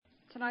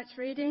Tonight's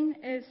reading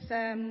is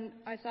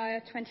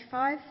Isaiah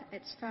 25.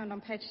 It's found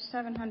on page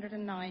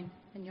 709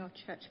 in your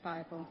church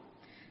Bible,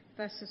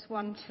 verses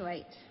 1 to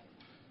 8.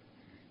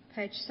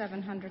 Page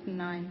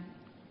 709.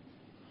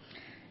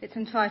 It's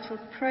entitled,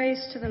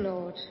 Praise to the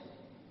Lord.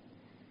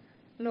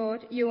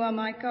 Lord, you are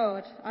my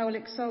God. I will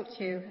exalt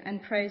you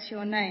and praise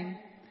your name.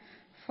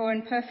 For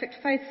in perfect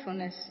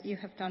faithfulness you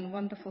have done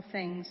wonderful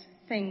things,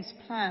 things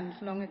planned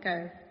long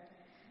ago.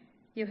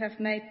 You have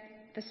made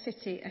the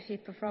city a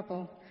heap of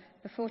rubble,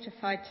 the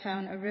fortified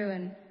town a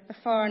ruin, the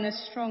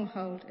foreigner's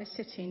stronghold a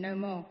city no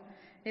more.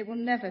 It will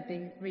never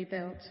be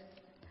rebuilt.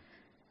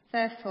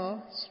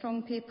 Therefore,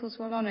 strong peoples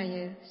will honour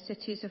you,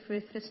 cities of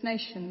ruthless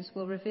nations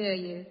will revere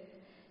you.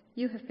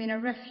 You have been a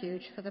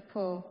refuge for the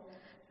poor,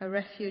 a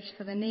refuge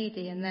for the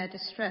needy in their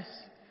distress,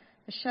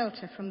 a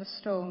shelter from the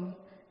storm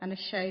and a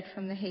shade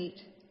from the heat.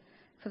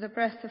 For the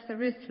breath of the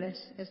ruthless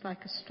is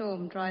like a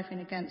storm driving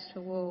against a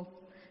wall,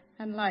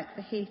 and like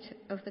the heat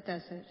of the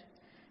desert.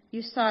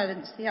 You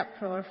silence the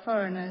uproar of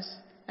foreigners,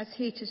 as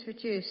heat is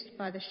reduced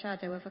by the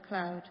shadow of a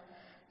cloud.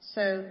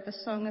 So the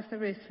song of the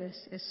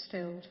ruthless is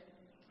stilled.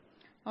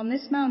 On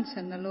this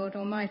mountain the Lord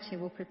Almighty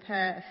will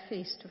prepare a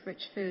feast of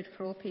rich food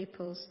for all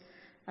peoples,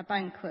 a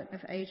banquet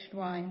of aged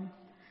wine,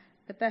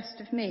 the best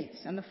of meats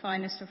and the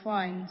finest of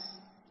wines.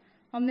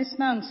 On this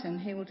mountain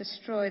he will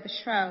destroy the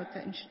shroud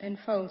that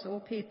enfolds all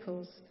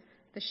peoples,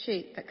 the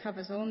sheet that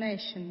covers all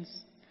nations.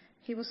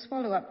 He will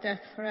swallow up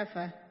death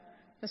forever.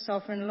 The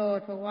sovereign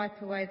Lord will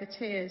wipe away the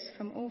tears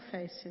from all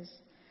faces.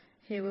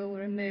 He will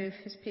remove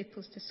his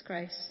people's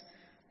disgrace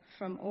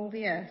from all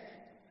the earth.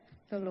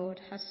 The Lord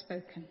has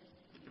spoken.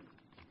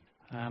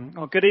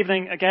 Good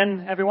evening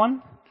again,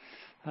 everyone.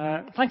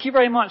 Thank you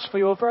very much for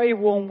your very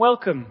warm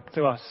welcome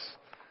to us.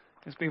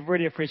 We've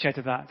really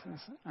appreciated that,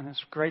 and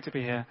it's great to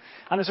be here.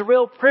 And it's a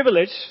real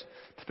privilege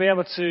to be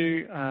able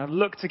to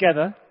look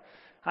together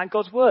at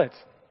God's Word.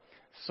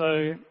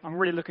 So I'm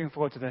really looking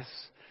forward to this.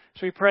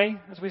 Shall we pray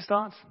as we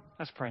start?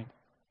 Let's pray.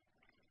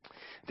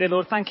 Dear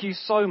Lord, thank you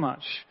so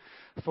much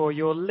for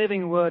your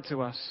living word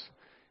to us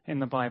in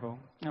the Bible.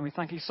 And we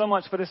thank you so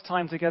much for this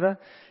time together,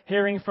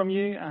 hearing from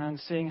you and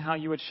seeing how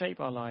you would shape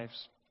our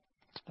lives.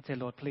 Dear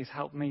Lord, please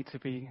help me to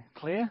be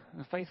clear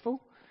and faithful.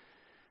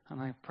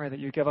 And I pray that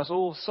you give us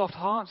all soft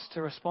hearts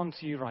to respond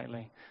to you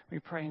rightly. We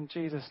pray in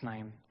Jesus'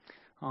 name.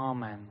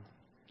 Amen.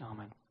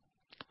 Amen.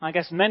 I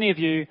guess many of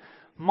you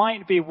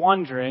might be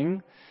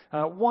wondering,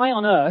 why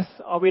on earth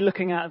are we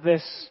looking at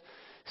this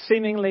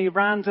seemingly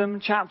random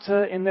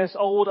chapter in this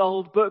old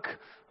book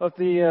of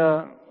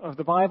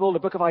the Bible, the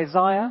book of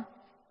Isaiah?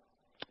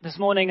 This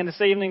morning and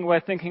this evening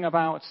we're thinking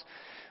about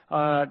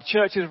the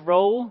church's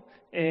role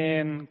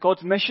in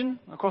God's mission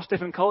across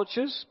different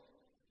cultures.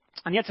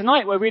 And yet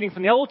tonight we're reading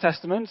from the Old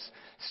Testament,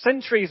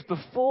 centuries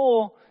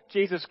before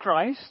Jesus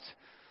Christ.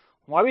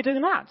 Why are we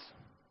doing that?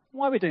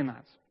 Why are we doing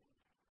that?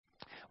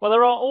 Well,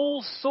 there are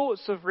all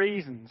sorts of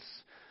reasons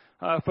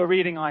for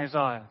reading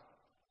Isaiah.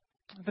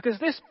 Because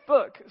this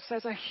book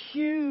says a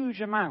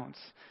huge amount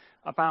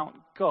about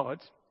God,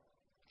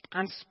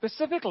 and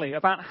specifically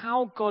about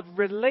how God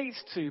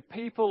relates to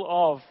people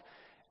of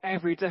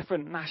every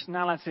different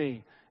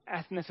nationality,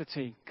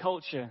 ethnicity,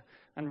 culture,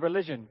 and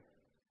religion.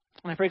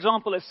 And for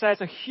example, it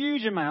says a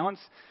huge amount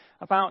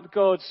about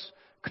God's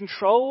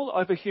control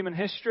over human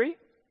history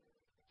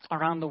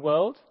around the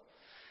world.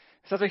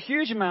 It says a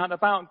huge amount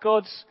about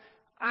God's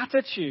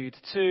attitude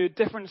to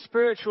different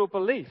spiritual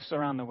beliefs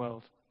around the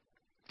world.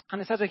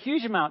 And it says a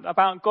huge amount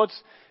about God's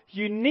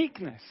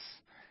uniqueness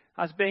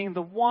as being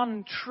the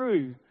one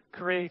true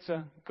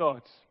creator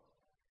God.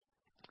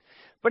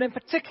 But in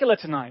particular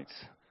tonight,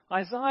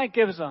 Isaiah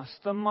gives us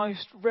the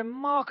most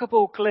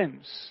remarkable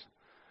glimpse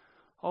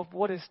of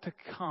what is to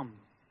come.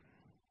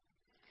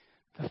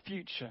 The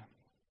future.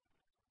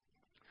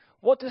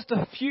 What does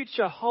the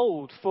future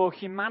hold for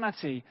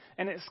humanity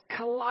in its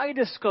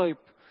kaleidoscope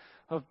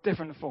of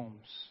different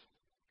forms?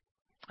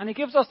 And he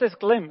gives us this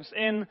glimpse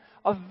in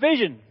a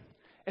vision.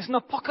 It's an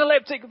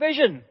apocalyptic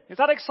vision. Is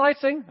that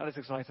exciting? That is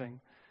exciting.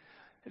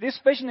 This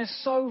vision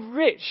is so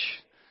rich,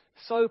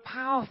 so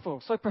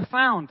powerful, so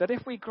profound that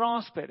if we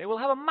grasp it, it will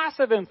have a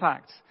massive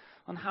impact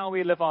on how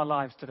we live our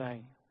lives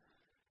today.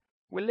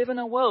 We live in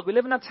a world, we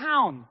live in a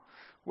town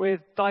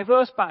with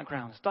diverse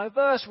backgrounds,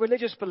 diverse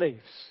religious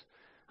beliefs,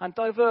 and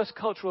diverse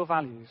cultural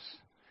values.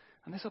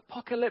 And this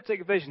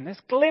apocalyptic vision,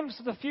 this glimpse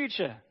of the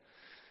future,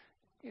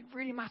 it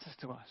really matters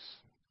to us.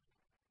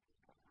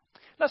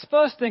 Let's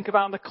first think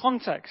about the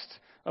context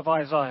of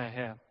Isaiah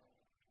here.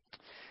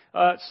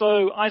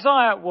 So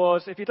Isaiah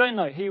was, if you don't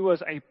know, he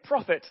was a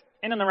prophet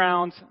in and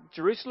around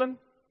Jerusalem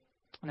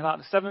in about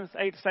the 7th,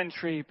 8th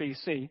century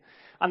BC.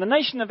 And the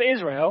nation of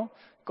Israel,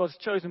 God's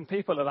chosen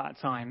people at that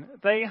time,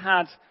 they'd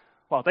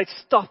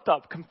stuffed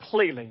up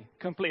completely.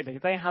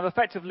 They have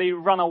effectively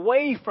run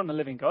away from the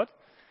living God,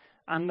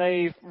 and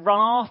they've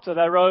run after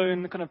their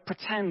own kind of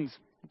pretend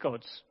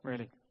gods,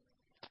 really.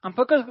 And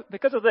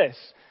because of this,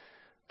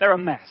 they're a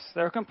mess.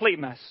 They're a complete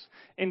mess.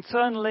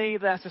 Internally,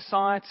 their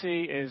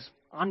society is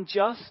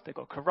unjust. They've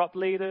got corrupt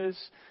leaders.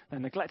 They're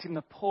neglecting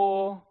the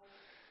poor.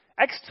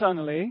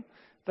 Externally,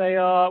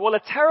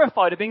 they're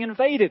terrified of being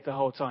invaded the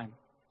whole time.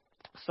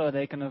 So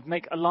they kind of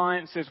make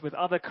alliances with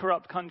other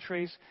corrupt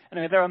countries.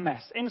 Anyway, they're a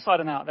mess. Inside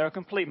and out, they're a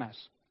complete mess.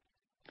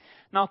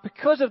 Now,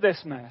 because of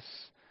this mess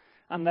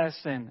and their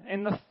sin,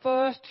 in the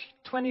first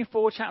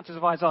 24 chapters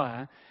of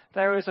Isaiah,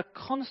 there is a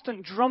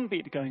constant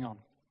drumbeat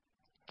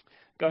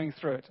going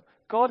through it.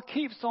 God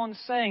keeps on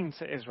saying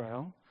to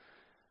Israel,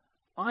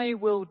 I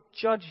will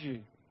judge you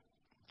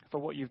for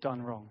what you've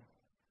done wrong.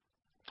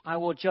 I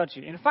will judge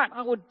you. In fact,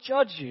 I will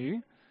judge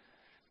you,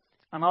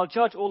 and I'll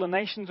judge all the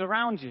nations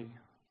around you,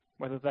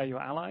 whether they're your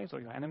allies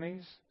or your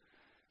enemies.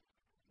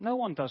 No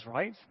one does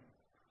right.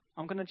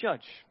 I'm going to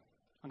judge.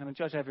 I'm going to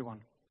judge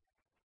everyone.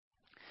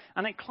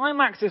 And it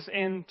climaxes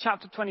in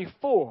chapter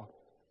 24,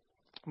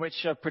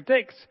 which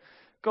predicts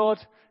God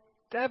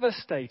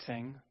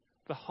devastating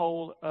the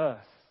whole earth.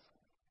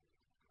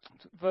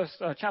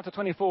 Chapter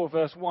 24,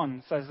 verse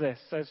 1 says this,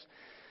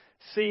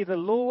 see, the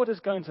Lord is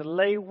going to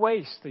lay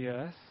waste the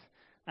earth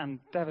and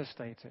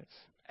devastate it.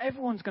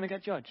 Everyone's going to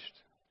get judged.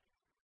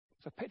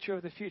 It's a picture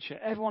of the future.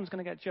 Everyone's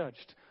going to get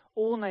judged.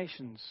 All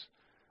nations,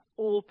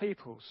 all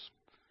peoples.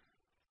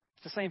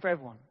 It's the same for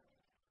everyone.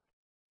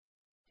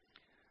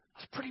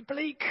 That's pretty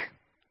bleak.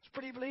 It's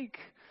pretty bleak.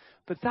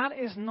 But that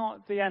is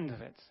not the end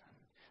of it.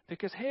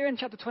 Because here in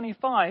chapter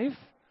 25,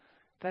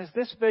 there's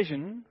this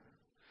vision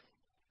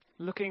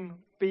looking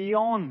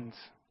beyond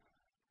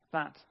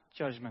that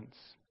judgment,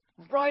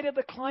 right at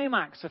the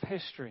climax of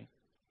history.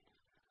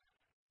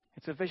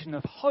 It's a vision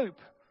of hope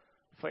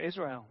for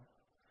Israel,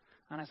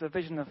 and it's a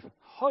vision of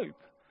hope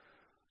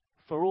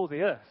for all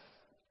the earth.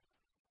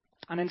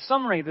 And in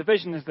summary, the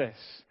vision is this.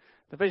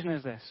 The vision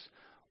is this.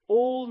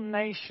 All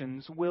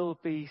nations will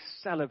be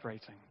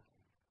celebrating.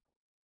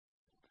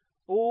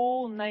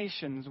 All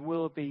nations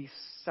will be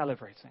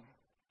celebrating.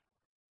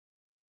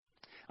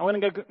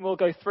 We'll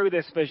go through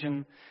this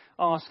vision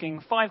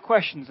asking 5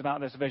 questions about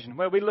this vision.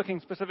 We'll be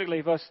looking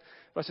specifically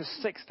verses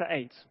 6 to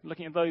 8,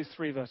 looking at those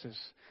 3 verses.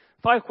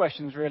 5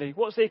 questions, really.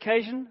 What's the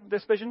occasion of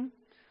this vision?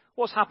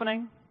 What's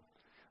happening?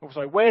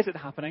 Where is it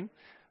happening?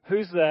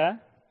 Who's there?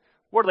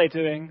 What are they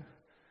doing?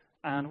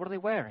 And what are they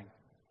wearing?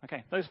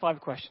 Okay, those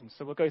 5 questions.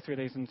 So we'll go through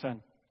these in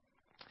turn.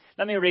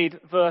 Let me read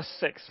verse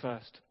 6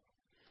 first.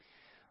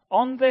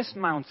 On this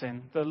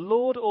mountain, the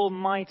Lord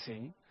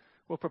Almighty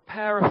will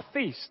prepare a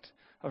feast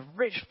of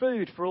rich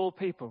food for all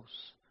peoples,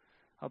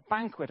 a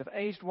banquet of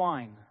aged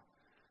wine,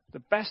 the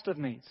best of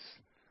meats,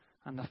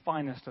 and the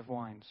finest of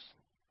wines.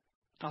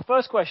 Our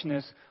first question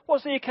is,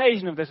 what's the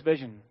occasion of this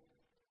vision?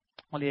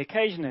 Well, the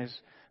occasion is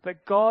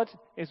that God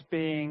is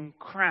being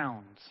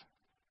crowned.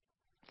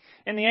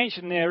 In the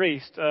ancient Near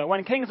East,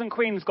 when kings and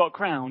queens got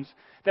crowned,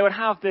 they would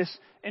have this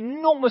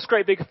enormous,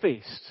 great big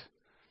feast.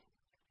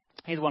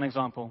 Here's one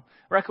example.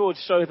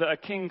 Records show that a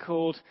king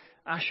called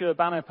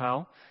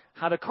Ashurbanipal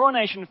had a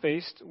coronation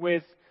feast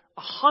with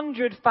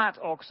 100 fat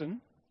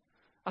oxen,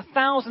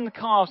 1,000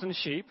 calves and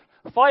sheep,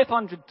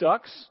 500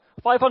 ducks,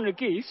 500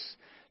 geese,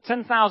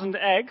 10,000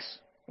 eggs,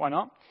 why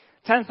not?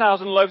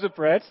 10,000 loaves of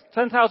bread,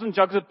 10,000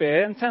 jugs of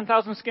beer, and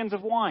 10,000 skins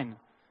of wine.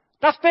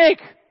 That's big!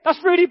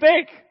 That's really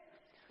big!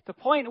 The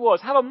point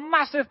was, have a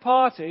massive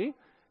party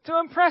to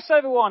impress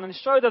everyone and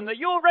show them that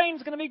your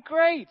reign's going to be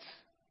great.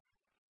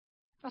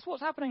 That's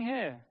what's happening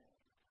here.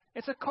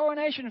 It's a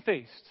coronation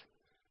feast.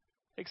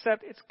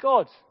 Except it's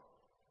God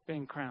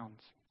being crowned.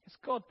 It's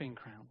God being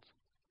crowned.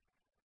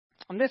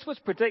 And this was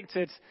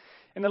predicted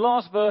in the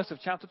last verse of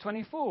chapter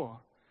 24,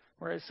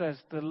 where it says,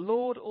 the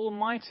Lord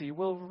Almighty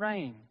will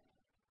reign.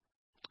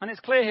 And it's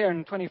clear here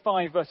in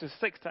 25 verses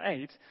 6 to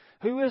 8,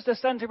 who is the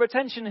center of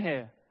attention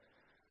here?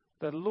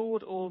 The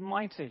Lord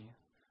Almighty,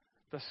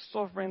 the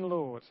sovereign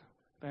Lord.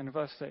 Then in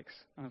verse 6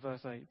 and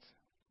verse 8.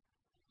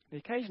 The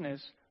occasion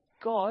is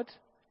God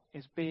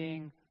is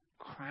being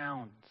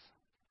crowned.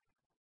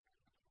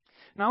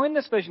 Now in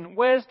this vision,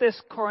 where's this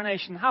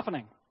coronation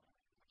happening?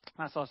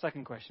 That's our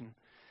second question.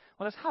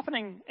 Well, it's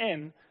happening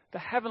in the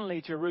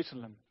heavenly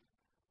Jerusalem.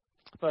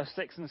 Verse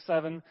 6 and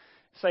 7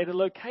 say the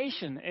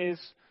location is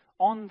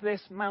on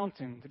this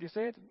mountain. Did you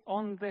see it?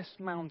 On this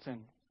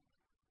mountain.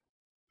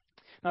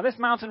 Now this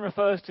mountain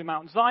refers to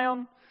Mount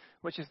Zion,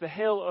 which is the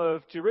hill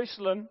of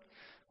Jerusalem,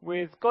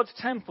 with God's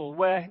temple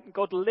where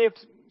God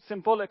lived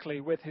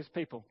symbolically with his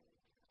people.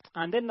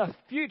 And in the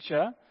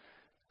future,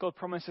 God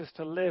promises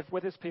to live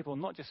with his people,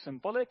 not just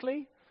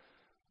symbolically,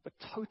 but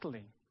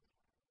totally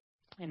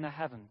in the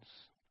heavens.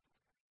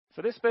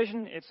 So this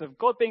vision, it's of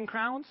God being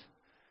crowned,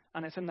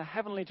 and it's in the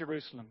heavenly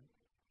Jerusalem.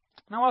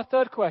 Now our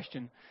third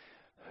question,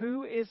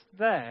 who is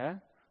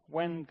there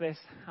when this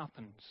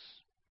happens?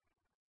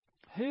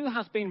 Who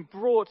has been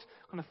brought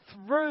kind of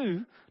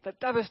through that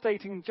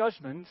devastating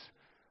judgment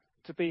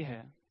to be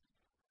here?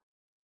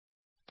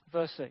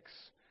 Verse 6,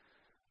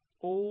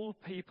 all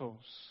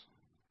peoples.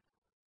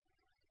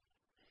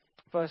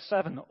 Verse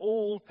 7,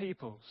 all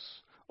peoples,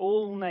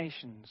 all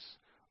nations,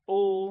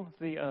 all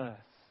the earth.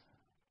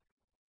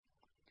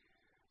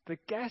 The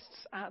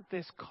guests at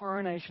this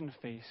coronation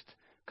feast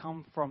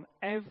come from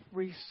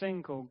every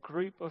single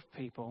group of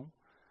people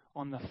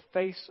on the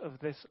face of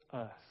this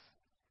earth.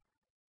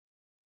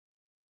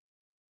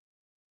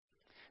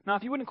 Now,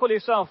 if you wouldn't call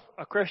yourself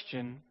a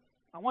Christian,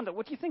 I wonder,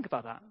 what do you think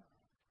about that?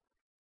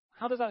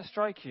 How does that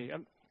strike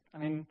you? I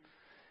mean,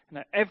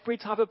 every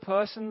type of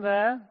person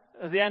there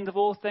at the end of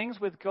all things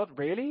with God,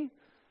 really?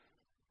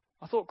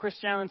 I thought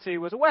Christianity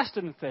was a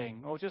Western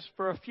thing, or just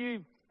for a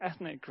few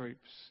ethnic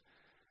groups,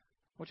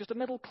 or just a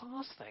middle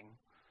class thing.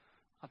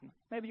 I don't know,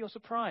 maybe you're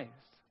surprised.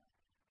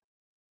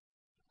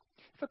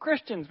 For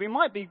Christians, we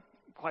might be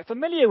quite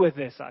familiar with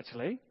this,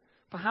 actually,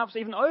 perhaps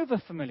even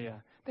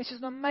over-familiar. This is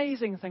an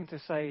amazing thing to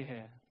say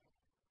here.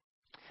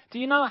 Do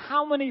you know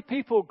how many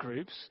people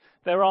groups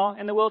there are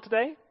in the world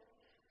today?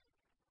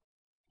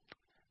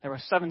 There are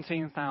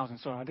 17,000.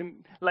 Sorry, I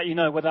didn't let you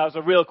know whether that was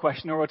a real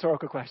question or a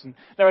rhetorical question.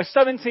 There are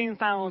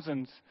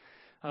 17,000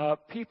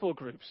 people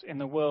groups in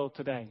the world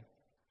today.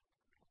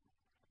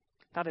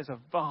 That is a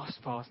vast,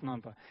 vast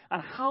number.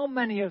 And how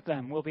many of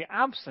them will be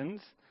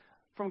absent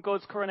from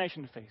God's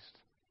coronation feast?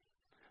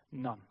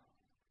 None.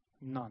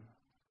 None.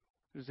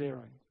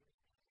 Zero.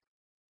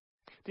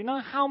 Do you know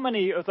how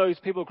many of those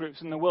people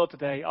groups in the world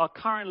today are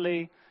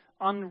currently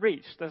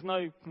unreached? There's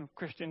no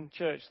Christian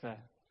church there.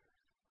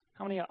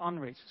 How many are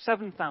unreached?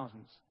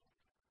 7,000.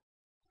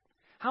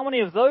 How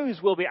many of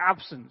those will be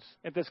absent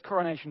at this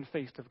coronation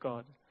feast of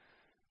God?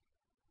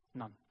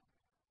 None.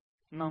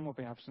 None will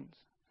be absent.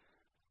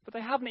 But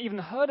they haven't even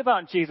heard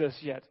about Jesus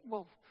yet.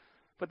 Well,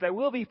 but there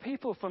will be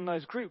people from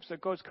those groups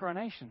at God's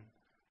coronation.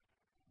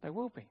 There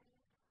will be.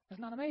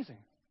 Isn't that amazing?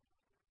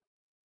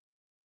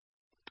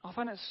 I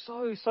find it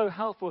so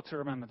helpful to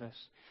remember this.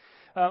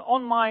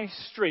 On my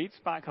street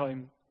back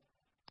home,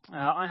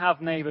 I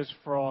have neighbors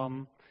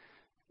from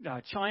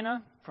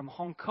China, from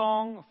Hong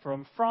Kong,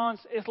 from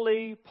France,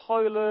 Italy,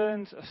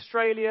 Poland,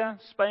 Australia,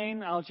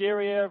 Spain,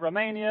 Algeria,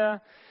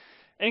 Romania,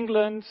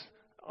 England,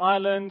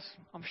 Ireland.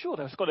 I'm sure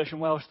there are Scottish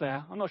and Welsh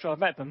there. I'm not sure I've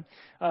met them.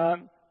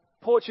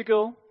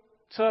 Portugal,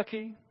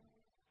 Turkey,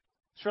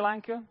 Sri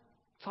Lanka,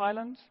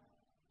 Thailand.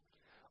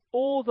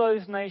 All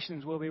those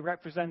nations will be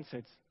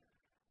represented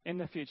in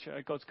the future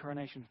at God's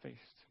coronation feast.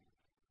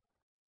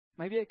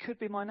 Maybe it could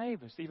be my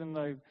neighbors, even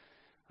though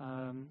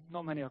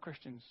not many are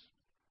Christians.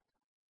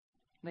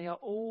 They are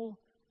all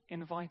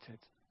invited.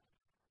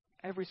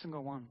 Every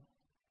single one.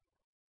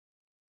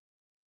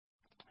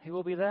 Who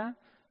will be there?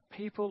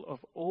 People of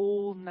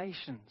all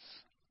nations.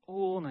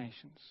 All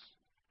nations.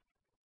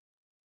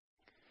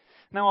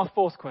 Now our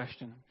fourth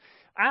question.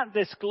 At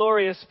this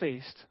glorious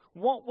feast,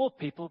 what will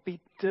people be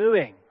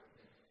doing?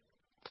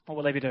 What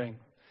will they be doing?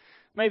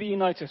 Maybe you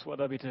notice what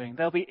they'll be doing.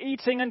 They'll be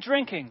eating and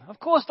drinking. Of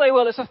course they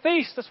will. It's a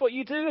feast. That's what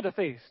you do at a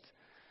feast.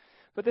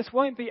 But this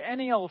won't be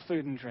any old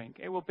food and drink.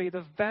 It will be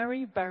the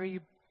very, very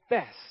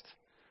best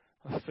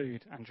of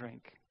food and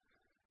drink.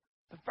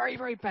 The very,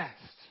 very best.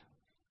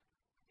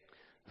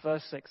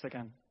 Verse 6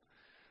 again.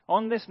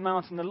 On this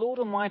mountain the Lord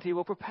Almighty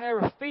will prepare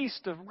a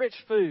feast of rich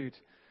food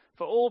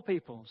for all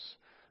peoples,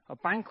 a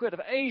banquet of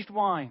aged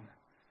wine,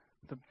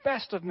 the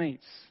best of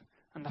meats,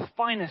 and the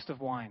finest of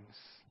wines.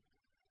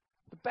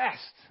 The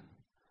best.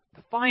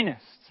 The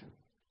finest.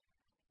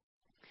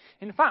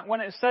 In fact,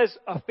 when it says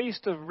a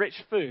feast of rich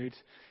food,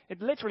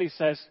 it literally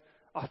says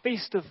a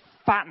feast of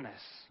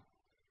fatness.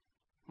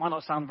 Might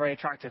not sound very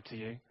attractive to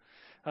you.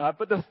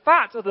 But the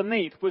fat of the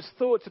meat was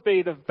thought to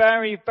be the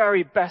very,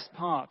 very best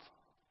part.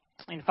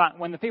 In fact,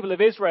 when the people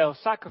of Israel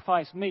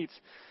sacrificed meat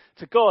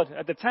to God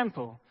at the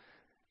temple,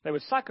 they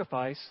would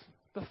sacrifice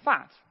the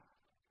fat.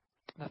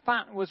 The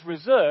fat was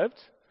reserved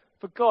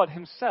for God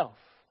himself.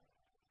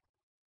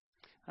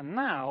 And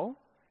now,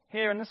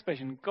 here in this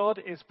vision,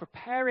 God is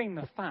preparing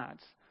the fat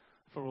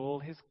for all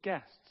his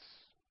guests.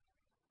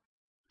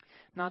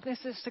 Now, this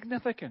is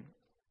significant.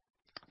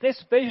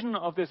 This vision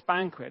of this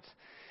banquet,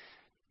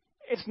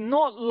 it's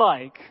not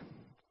like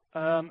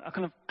a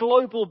kind of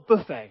global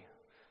buffet.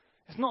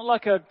 It's not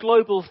like a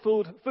global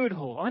food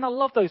hall. I mean, I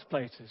love those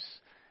places.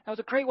 There was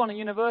a great one at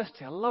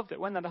university. I loved it.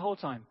 Went there the whole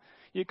time.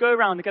 You go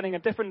around getting a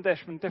different dish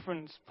from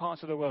different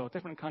parts of the world,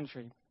 different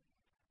country.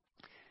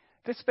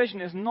 This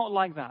vision is not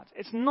like that.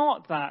 It's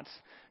not that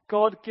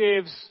God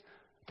gives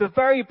the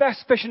very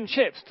best fish and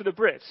chips to the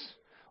Brits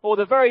or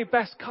the very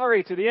best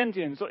curry to the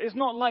Indians. It's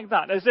not like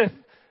that, as if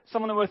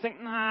someone would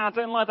think, nah, I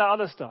don't like that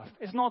other stuff.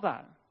 It's not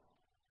that.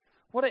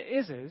 What it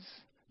is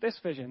this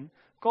vision,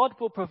 God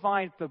will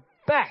provide the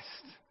best,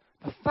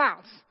 the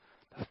fat,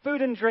 the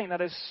food and drink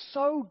that is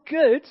so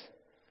good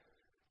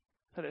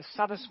that it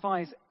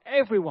satisfies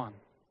everyone,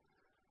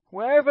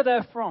 wherever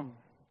they're from,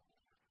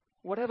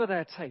 whatever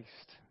their taste.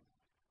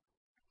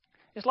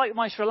 It's like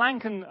my Sri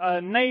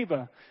Lankan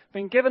neighbor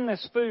being given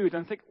this food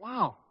and think,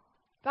 wow,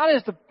 that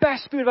is the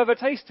best food I've ever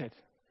tasted.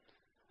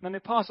 And then they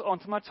pass it on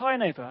to my Thai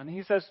neighbor and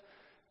he says,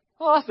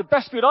 oh, that's the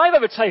best food I've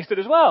ever tasted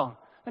as well.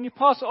 Then you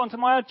pass it on to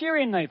my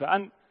Algerian neighbor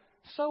and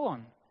so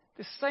on.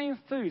 The same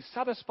food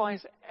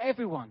satisfies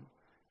everyone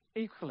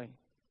equally.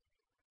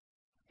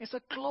 It's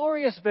a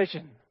glorious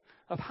vision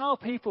of how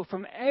people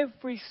from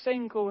every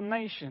single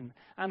nation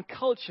and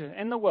culture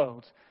in the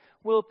world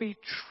will be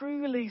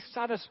truly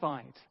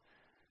satisfied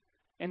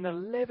in the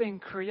living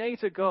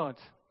Creator God,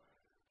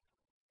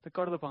 the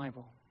God of the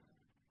Bible.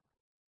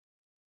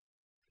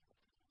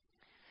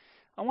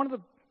 And one of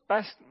the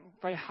best,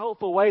 very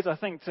helpful ways, I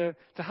think, to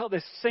help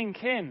this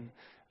sink in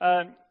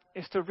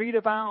is to read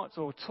about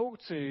or talk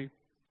to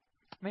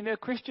a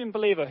Christian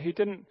believer who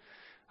didn't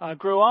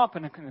grow up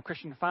in a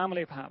Christian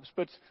family, perhaps,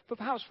 but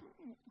perhaps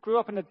grew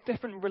up in a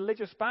different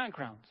religious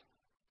background.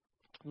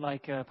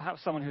 Like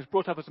perhaps someone who's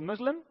brought up as a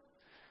Muslim,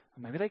 or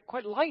maybe they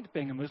quite liked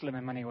being a Muslim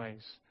in many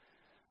ways.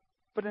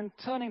 But in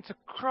turning to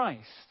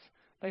Christ,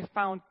 they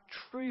found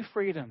true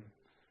freedom,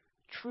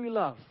 true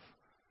love,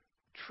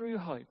 true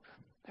hope.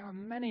 There are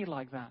many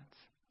like that.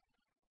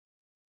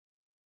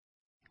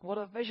 What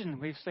a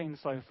vision we've seen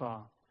so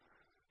far.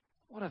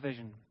 What a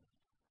vision.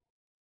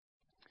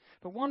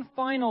 But one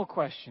final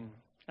question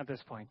at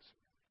this point.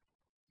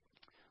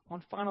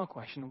 One final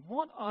question.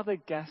 What are the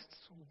guests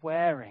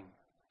wearing?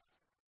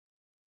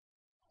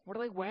 What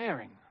are they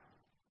wearing?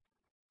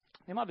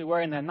 They might be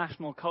wearing their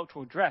national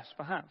cultural dress,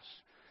 perhaps.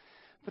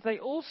 But they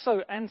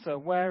also enter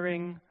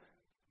wearing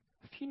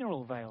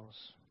funeral veils.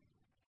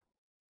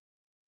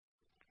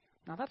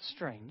 Now that's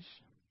strange.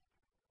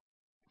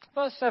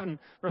 Verse 7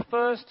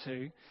 refers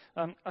to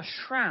a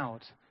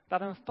shroud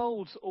that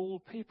enfolds all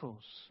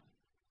peoples.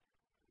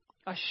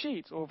 A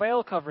sheet or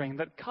veil covering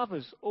that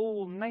covers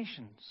all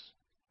nations.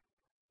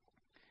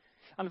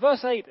 And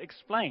verse 8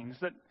 explains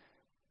that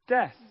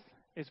death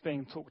is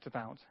being talked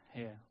about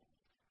here.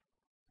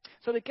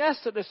 So the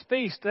guests at this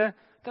feast, they're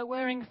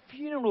wearing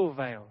funeral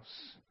veils,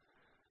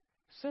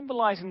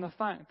 symbolizing the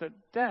fact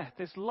that death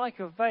is like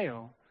a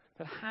veil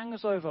that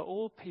hangs over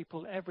all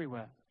people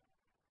everywhere.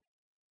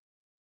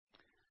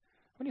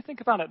 When you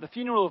think about it, the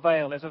funeral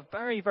veil is a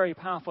very, very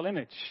powerful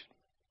image.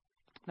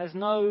 There's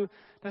no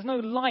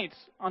light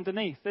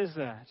underneath, is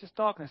there? It's just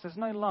darkness. There's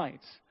no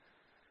light.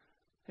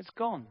 It's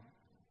gone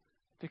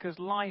because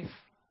life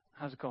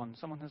has gone.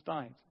 Someone has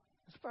died.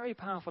 It's a very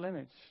powerful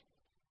image.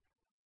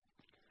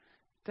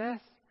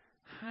 Death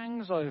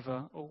hangs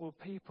over all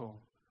people.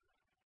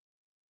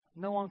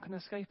 No one can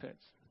escape it.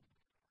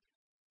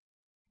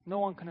 No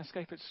one can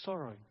escape its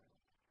sorrow.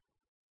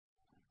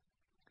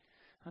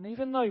 And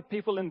even though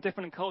people in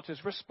different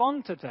cultures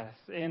respond to death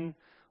in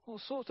all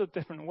sorts of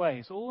different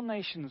ways, all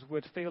nations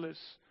would feel its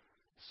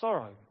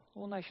sorrow.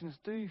 All nations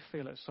do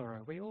feel its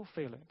sorrow. We all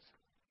feel it.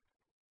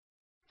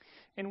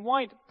 In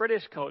white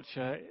British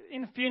culture,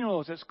 in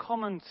funerals, it's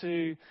common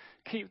to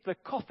keep the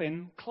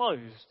coffin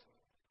closed.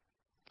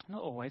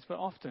 Not always, but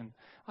often.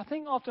 I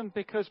think often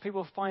because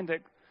people find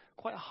it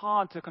quite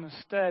hard to kind of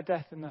stare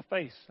death in the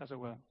face, as it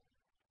were.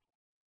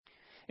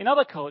 In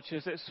other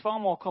cultures, it's far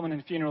more common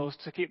in funerals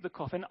to keep the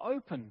coffin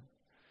open,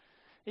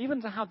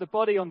 even to have the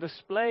body on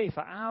display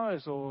for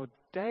hours or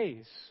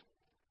days,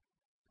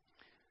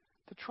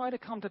 to try to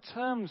come to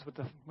terms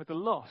with the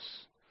loss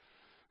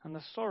and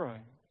the sorrow.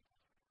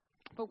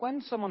 But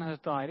when someone has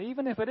died,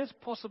 even if it is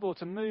possible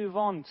to move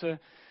on to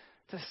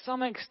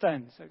some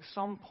extent at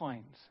some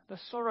point, the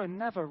sorrow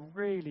never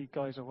really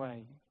goes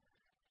away.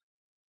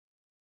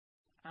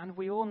 And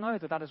we all know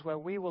that is where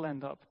we will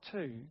end up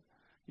too.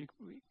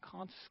 We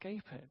can't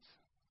escape it.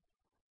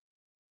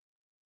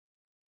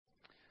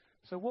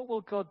 So what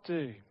will God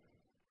do?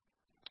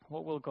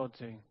 What will God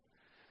do?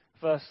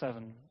 Verse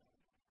 7.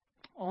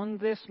 On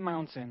this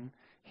mountain,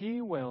 he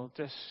will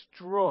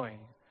destroy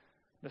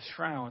the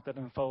shroud that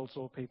enfolds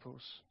all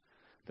peoples,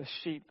 the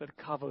sheet that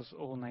covers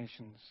all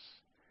nations.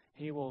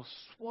 He will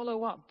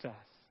swallow up death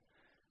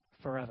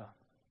forever.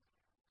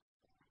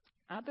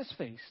 At this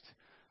feast,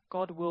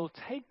 God will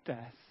take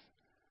death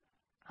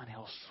and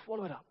he'll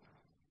swallow it up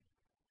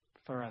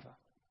forever.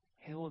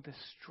 He will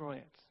destroy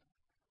it.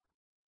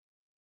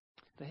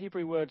 The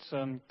Hebrew words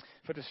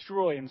for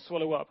destroy and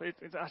swallow up,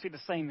 it's actually the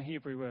same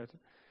Hebrew word.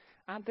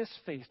 At this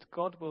feast,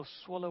 God will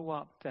swallow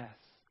up death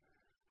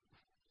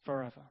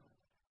forever.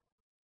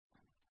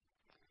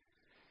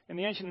 In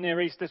the ancient Near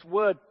East, this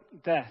word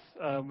death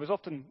was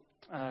often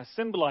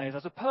symbolized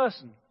as a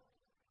person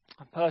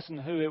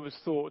who it was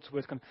thought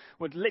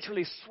would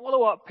literally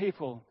swallow up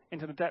people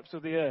into the depths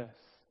of the earth.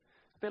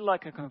 A bit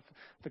like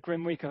the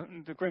Grim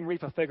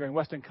Reaper figure in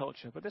Western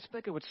culture, but this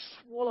figure would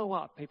swallow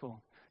up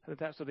people to the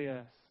depths of the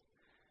earth.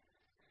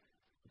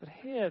 But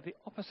here, the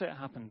opposite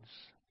happens.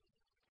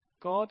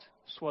 God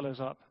swallows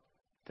up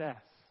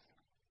death.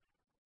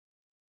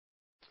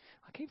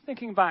 I keep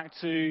thinking back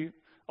to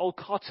old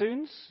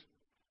cartoons.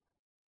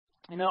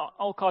 You know,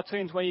 old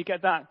cartoons where you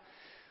get that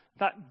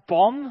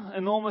bomb,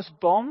 enormous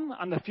bomb,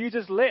 and the fuse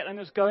is lit and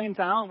it's going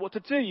down. What to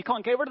do? You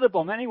can't get rid of the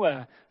bomb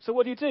anywhere. So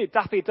what do?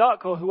 Daffy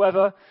Duck or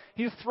whoever,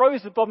 he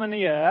throws the bomb in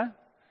the air.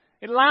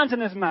 It lands in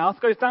his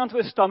mouth, goes down to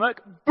his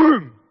stomach.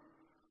 Boom!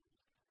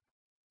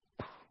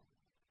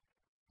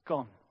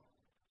 Gone.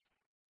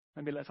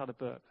 Maybe let's add a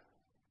burp.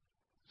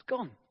 It's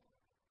gone.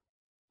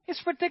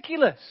 It's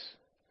ridiculous.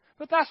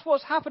 But that's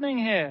what's happening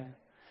here.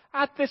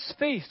 At this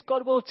feast,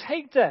 God will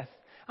take death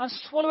and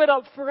swallow it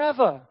up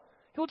forever.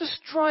 He'll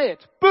destroy it.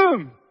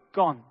 Boom!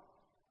 Gone.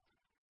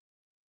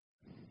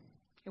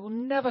 It will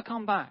never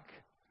come back.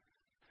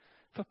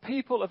 For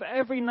people of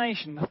every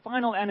nation, the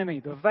final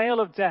enemy, the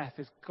veil of death,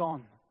 is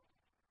gone.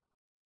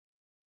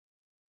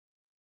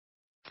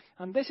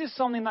 And this is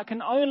something that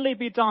can only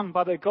be done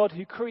by the God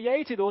who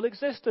created all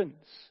existence.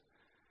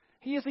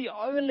 He is the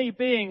only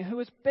being who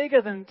is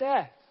bigger than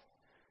death.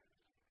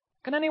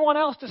 Can anyone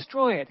else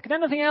destroy it? Can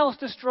anything else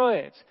destroy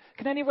it?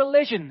 Can any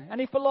religion,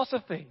 any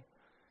philosophy?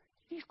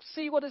 You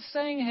see what it's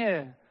saying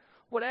here.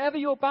 Whatever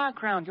your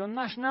background, your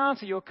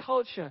nationality, your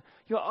culture,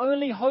 your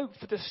only hope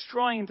for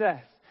destroying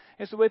death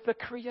is with the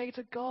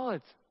Creator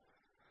God,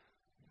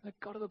 the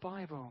God of the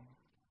Bible.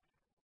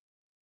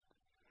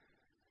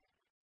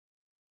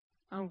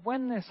 And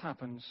when this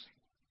happens,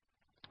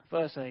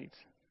 verse 8,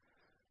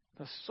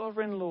 the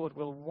sovereign Lord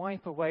will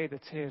wipe away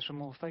the tears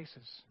from all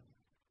faces.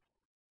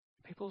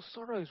 People's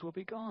sorrows will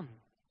be gone.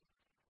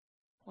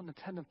 What an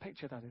tender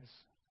picture that is.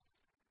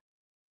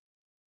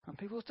 And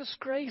people's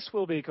disgrace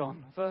will be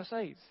gone. Verse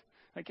 8.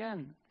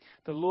 Again,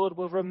 the Lord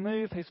will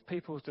remove his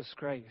people's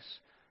disgrace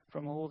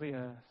from all the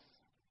earth.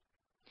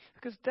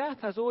 Because death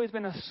has always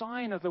been a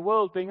sign of the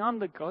world being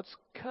under God's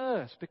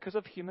curse because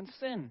of human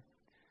sin.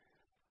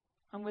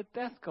 And with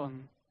death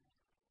gone,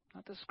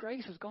 that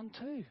disgrace has gone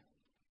too.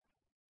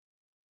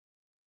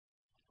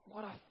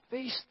 What a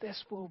feast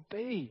this will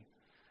be.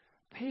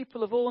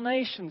 People of all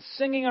nations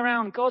singing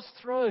around God's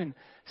throne,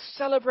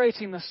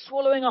 celebrating the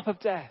swallowing up of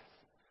death.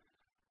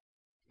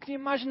 Can you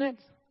imagine it?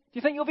 Do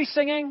you think you'll be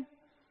singing?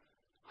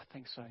 I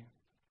think so.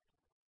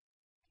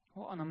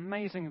 What an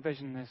amazing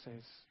vision this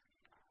is.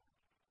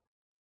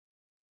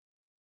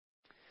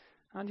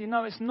 And you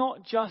know, it's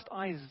not just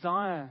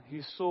Isaiah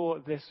who saw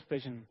this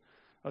vision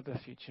of the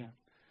future.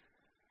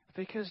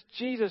 Because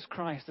Jesus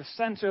Christ, the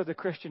center of the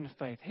Christian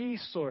faith, he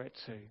saw it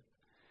too.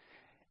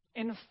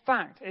 In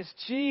fact, it's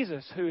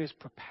Jesus who is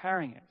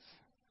preparing it.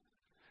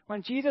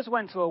 When Jesus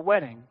went to a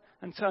wedding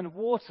and turned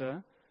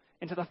water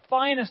into the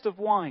finest of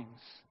wines,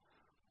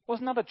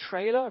 wasn't that a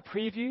trailer, a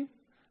preview,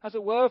 as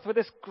it were, for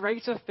this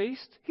greater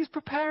feast? He's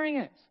preparing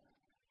it.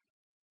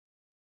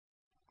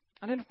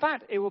 And in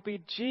fact, it will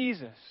be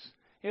Jesus.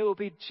 It will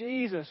be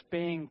Jesus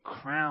being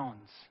crowned.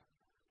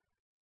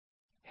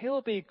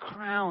 He'll be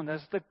crowned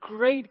as the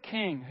great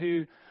king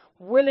who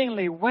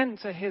willingly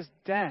went to his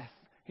death.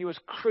 He was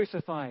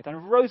crucified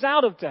and rose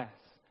out of death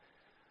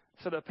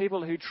so that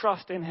people who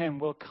trust in him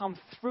will come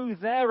through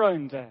their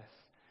own death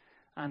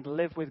and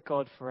live with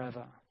God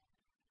forever.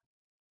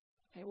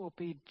 It will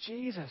be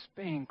Jesus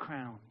being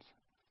crowned.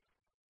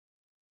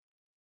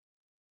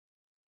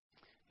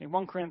 In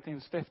 1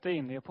 Corinthians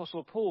 15, the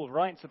Apostle Paul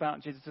writes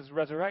about Jesus'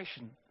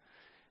 resurrection.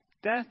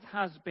 Death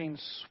has been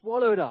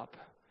swallowed up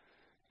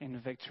in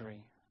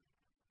victory.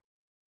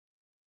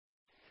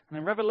 And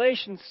in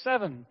Revelation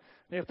 7,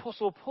 the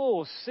Apostle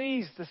Paul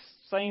sees the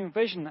same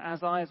vision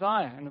as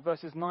Isaiah in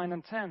verses 9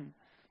 and 10.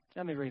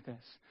 Let me read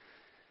this.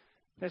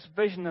 This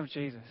vision of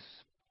Jesus.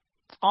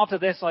 After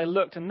this I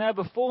looked, and there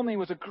before me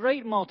was a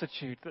great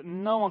multitude that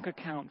no one could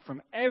count,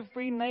 from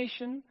every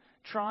nation,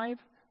 tribe,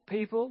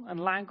 people, and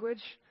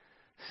language,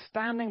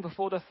 standing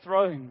before the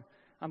throne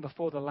and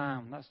before the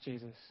Lamb. That's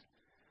Jesus.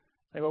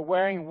 They were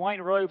wearing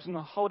white robes and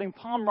holding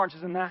palm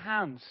branches in their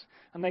hands.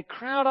 And they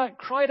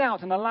cried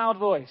out in a loud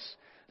voice,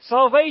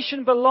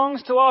 "Salvation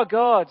belongs to our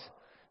God,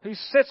 who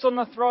sits on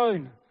the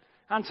throne,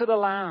 and to the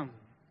Lamb."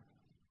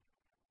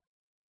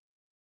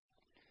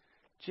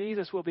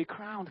 Jesus will be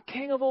crowned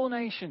King of all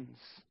nations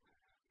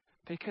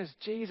because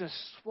Jesus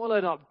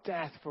swallowed up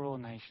death for all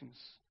nations.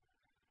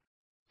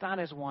 That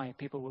is why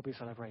people will be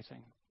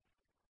celebrating.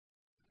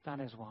 That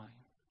is why.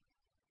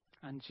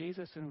 And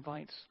Jesus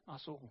invites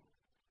us all.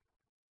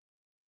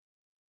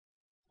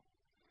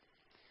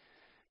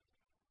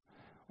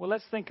 Well,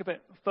 let's think a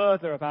bit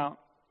further about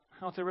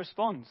how to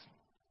respond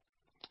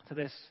to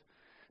this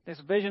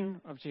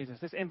vision of Jesus,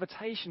 this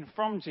invitation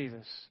from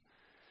Jesus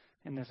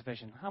in this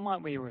vision. How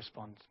might we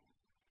respond?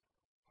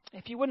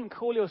 If you wouldn't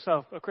call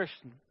yourself a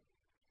Christian,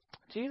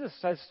 Jesus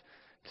says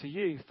to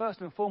you,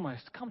 first and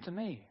foremost, come to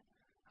me.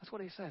 That's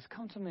what he says,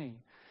 come to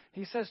me.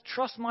 He says,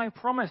 trust my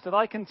promise that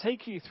I can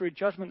take you through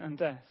judgment and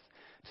death,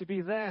 to be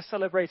there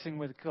celebrating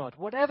with God.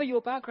 Whatever your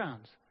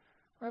background,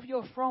 wherever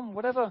you're from,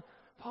 whatever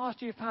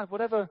past you've had,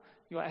 whatever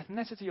your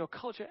ethnicity, your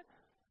culture,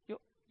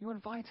 you're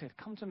invited.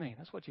 Come to me.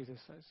 That's what Jesus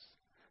says.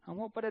 And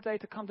what better day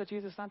to come to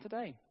Jesus than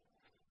today?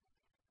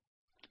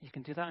 You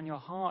can do that in your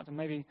heart and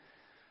maybe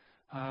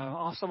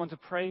ask someone to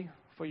pray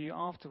for you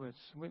afterwards.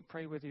 We'll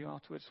pray with you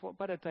afterwards. What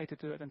better day to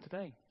do it than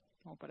today?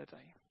 What better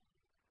day?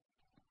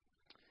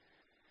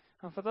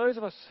 And for those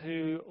of us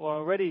who are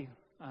already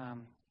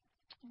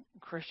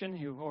Christian,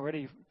 who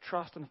already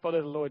trust and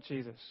follow the Lord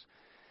Jesus,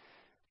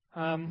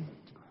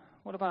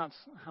 what about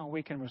how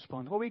we can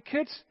respond? Well,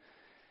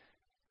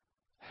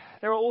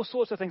 there are all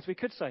sorts of things we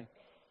could say.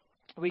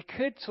 We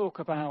could talk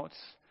about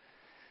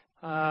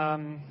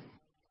how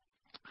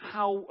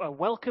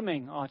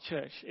welcoming our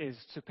church is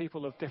to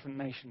people of different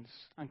nations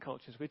and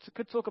cultures. We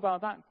could talk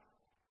about that.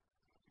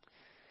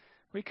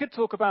 We could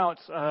talk about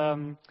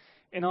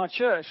in our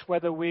church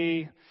whether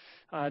we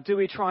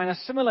try and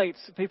assimilate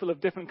people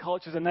of different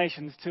cultures and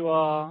nations to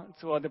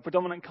the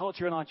predominant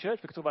culture in our church.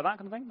 We could talk about that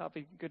kind of thing. That'd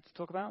be good to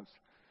talk about.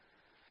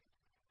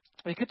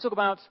 We could talk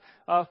about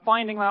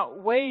finding out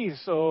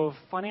ways of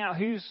finding out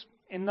who's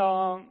in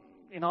our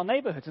in our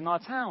neighborhoods, in our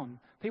town,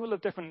 people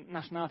of different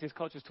nationalities,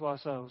 cultures to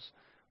ourselves.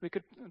 We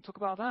could talk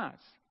about that.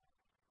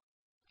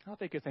 That'd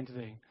be a good thing to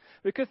do.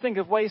 We could think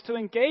of ways to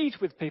engage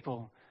with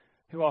people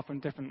who are from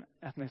different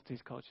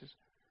ethnicities, cultures.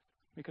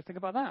 We could think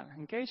about that,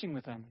 engaging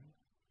with them.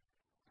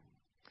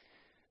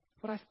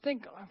 But I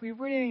think we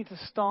really need to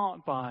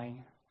start by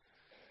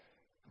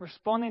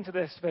responding to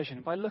this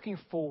vision, by looking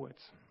forward.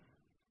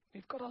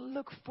 We've got to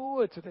look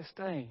forward to this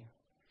day.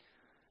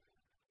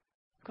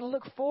 We've got to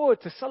look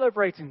forward to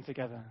celebrating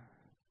together.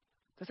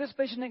 Does this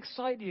vision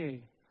excite you?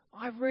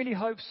 I really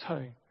hope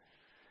so.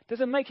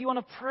 Does it make you want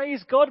to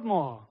praise God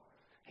more?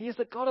 He is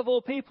the God of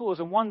all peoples,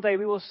 and one day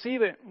we will see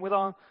it with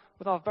our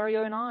very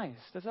own eyes.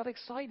 Does that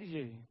excite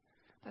you?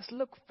 Let's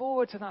look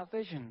forward to that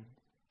vision.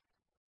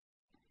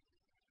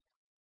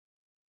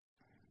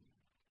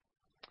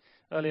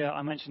 Earlier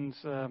I mentioned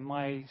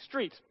my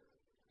street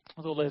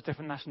with all those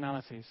different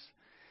nationalities.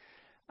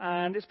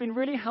 And it's been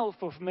really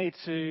helpful for me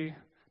to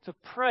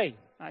pray,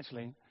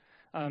 actually,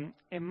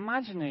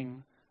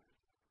 imagining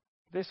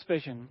this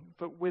vision,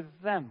 but with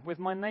them, with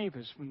my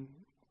neighbours from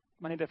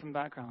many different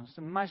backgrounds,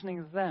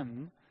 imagining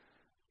them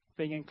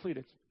being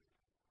included.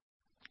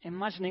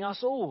 Imagining us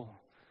all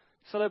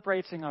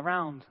celebrating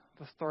around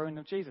the throne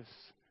of Jesus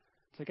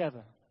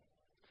together.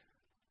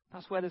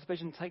 That's where this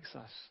vision takes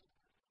us.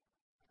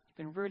 It's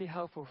been really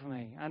helpful for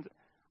me. And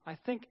I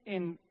think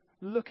in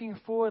looking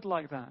forward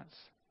like that,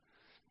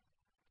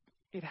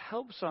 it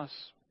helps us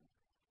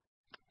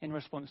in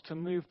response to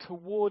move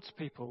towards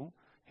people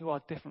who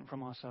are different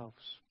from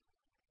ourselves.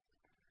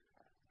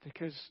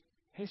 Because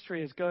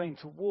history is going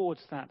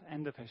towards that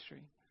end of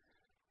history.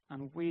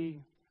 And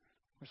we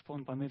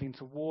respond by moving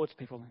towards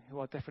people who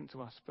are different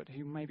to us, but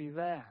who may be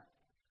there,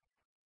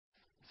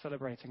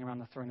 celebrating around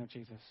the throne of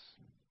Jesus.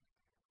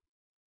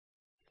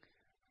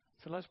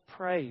 So let's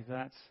pray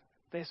that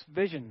this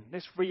vision,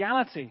 this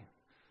reality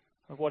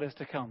of what is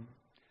to come,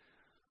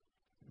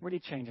 really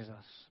changes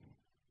us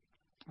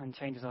and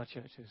changes our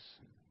churches.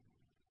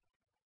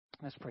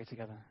 Let's pray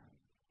together.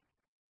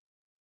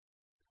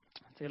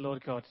 Dear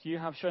Lord God, you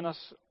have shown us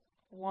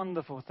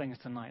wonderful things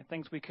tonight,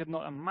 things we could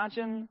not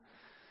imagine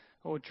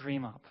or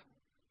dream up.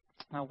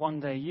 Now one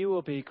day you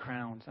will be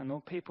crowned and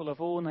all people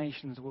of all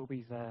nations will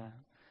be there.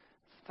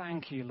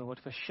 Thank you, Lord,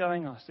 for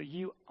showing us that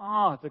you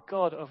are the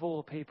God of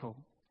all people.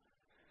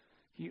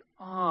 You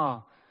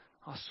are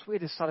our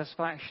sweetest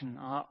satisfaction,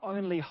 our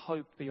only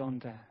hope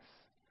beyond death,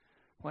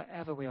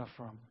 wherever we are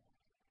from.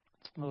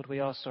 Lord, we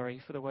are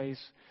sorry for the ways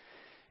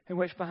in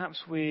which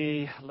perhaps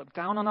we look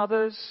down on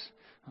others,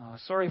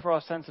 sorry for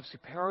our sense of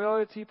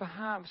superiority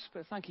perhaps,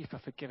 but thank you for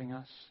forgiving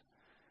us.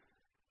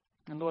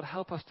 And Lord,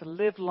 help us to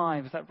live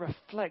lives that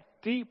reflect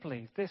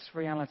deeply this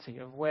reality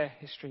of where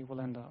history will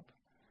end up.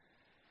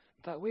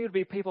 That we would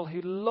be people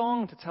who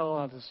long to tell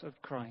others of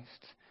Christ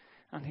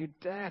and who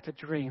dare to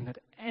dream that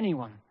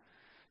anyone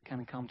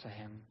can come to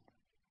him.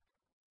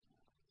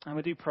 And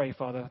we do pray,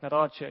 Father, that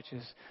our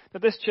churches,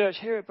 that this church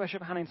here at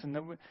Bishop Hannington,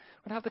 that would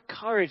have the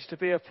courage to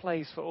be a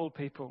place for all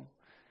people,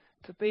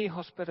 to be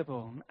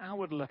hospitable and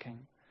outward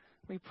looking.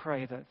 We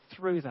pray that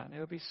through that it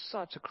will be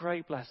such a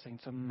great blessing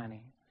to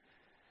many.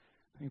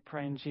 We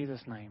pray in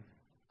Jesus' name.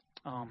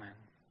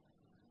 Amen.